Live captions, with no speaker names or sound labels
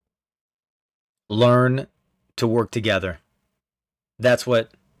Learn to work together. That's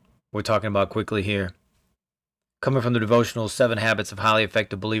what we're talking about quickly here. Coming from the devotional Seven Habits of Highly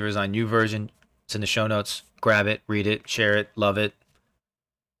Effective Believers on YouVersion. It's in the show notes. Grab it, read it, share it, love it.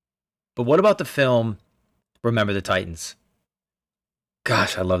 But what about the film Remember the Titans?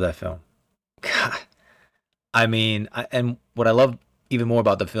 Gosh, I love that film. God, and what I love even more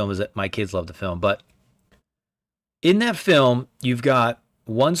about the film is that my kids love the film. But in that film, you've got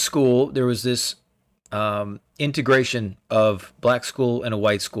one school. There was this integration of black school and a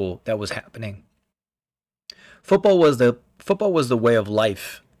white school that was happening. Football was the way of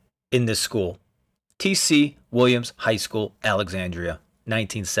life in this school. T.C. Williams High School, Alexandria,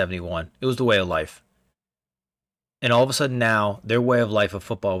 1971. It was the way of life. And all of a sudden now, their way of life of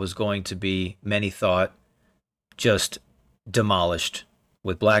football was going to be, many thought, just demolished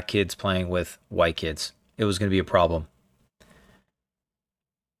with black kids playing with white kids. It was going to be a problem.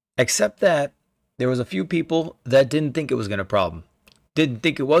 Except that there was a few people that didn't think it was going to be a problem. Didn't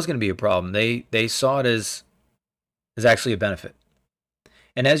think it was going to be a problem. They saw it as actually a benefit.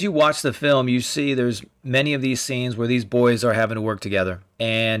 And as you watch the film, you see there's many of these scenes where these boys are having to work together,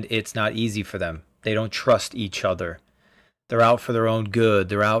 and it's not easy for them. They don't trust each other. They're out for their own good.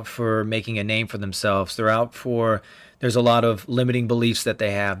 They're out for making a name for themselves. There's a lot of limiting beliefs that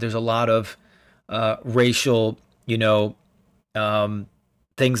they have. There's a lot of racial, things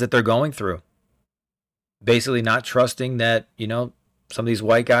that they're going through. Basically not trusting that, some of these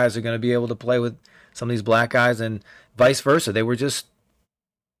white guys are going to be able to play with some of these black guys and vice versa. They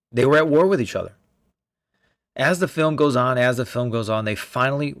were at war with each other. As the film goes on, they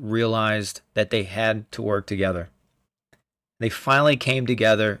finally realized that they had to work together. They finally came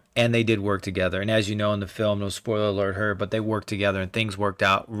together and they did work together. And as you know in the film, no spoiler alert here, but they worked together and things worked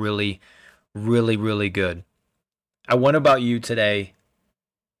out really, really, really good. I wonder about you today,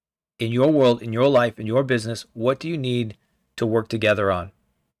 in your world, in your life, in your business, what do you need to work together on?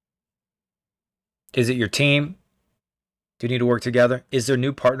 Is it your team? Do you need to work together? Is there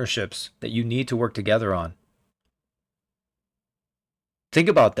new partnerships that you need to work together on? Think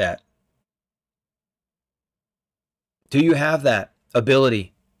about that. Do you have that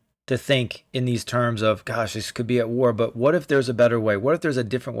ability to think in these terms of, gosh, this could be at war, but what if there's a better way? What if there's a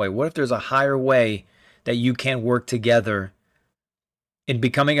different way? What if there's a higher way that you can work together in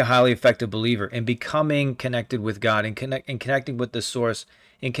becoming a highly effective believer, in becoming connected with God, and connecting with the source,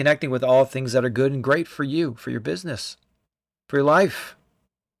 in connecting with all things that are good and great for you, for your business, for your life?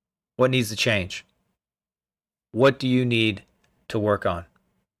 What needs to change? What do you need to work on?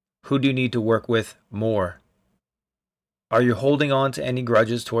 Who do you need to work with more? Are you holding on to any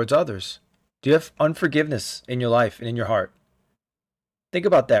grudges towards others? Do you have unforgiveness in your life and in your heart? Think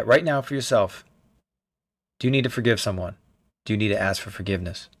about that right now for yourself. Do you need to forgive someone? Do you need to ask for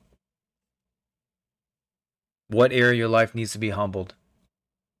forgiveness? What area of your life needs to be humbled?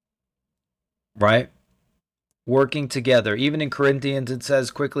 Right? Working together. Even in Corinthians, it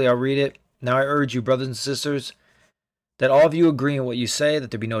says quickly, I'll read it. Now I urge you, brothers and sisters, that all of you agree in what you say, that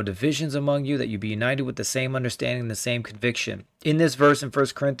there be no divisions among you, that you be united with the same understanding and the same conviction. In this verse in 1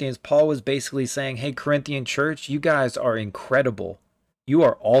 Corinthians, Paul was basically saying, hey, Corinthian church, you guys are incredible. You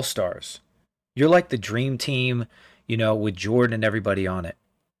are all-stars. You're like the dream team, with Jordan and everybody on it.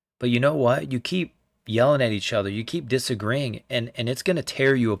 But you know what? You keep yelling at each other. You keep disagreeing, and it's going to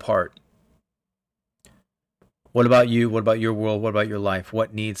tear you apart. What about you? What about your world? What about your life?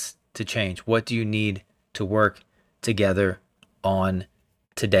 What needs to change? What do you need to work together on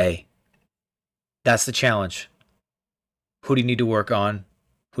today? That's the challenge. Who do you need to work on?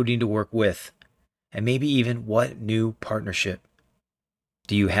 Who do you need to work with? And maybe even what new partnership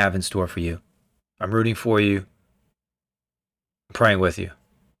do you have in store for you? I'm rooting for you. I'm praying with you.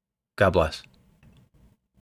 God bless.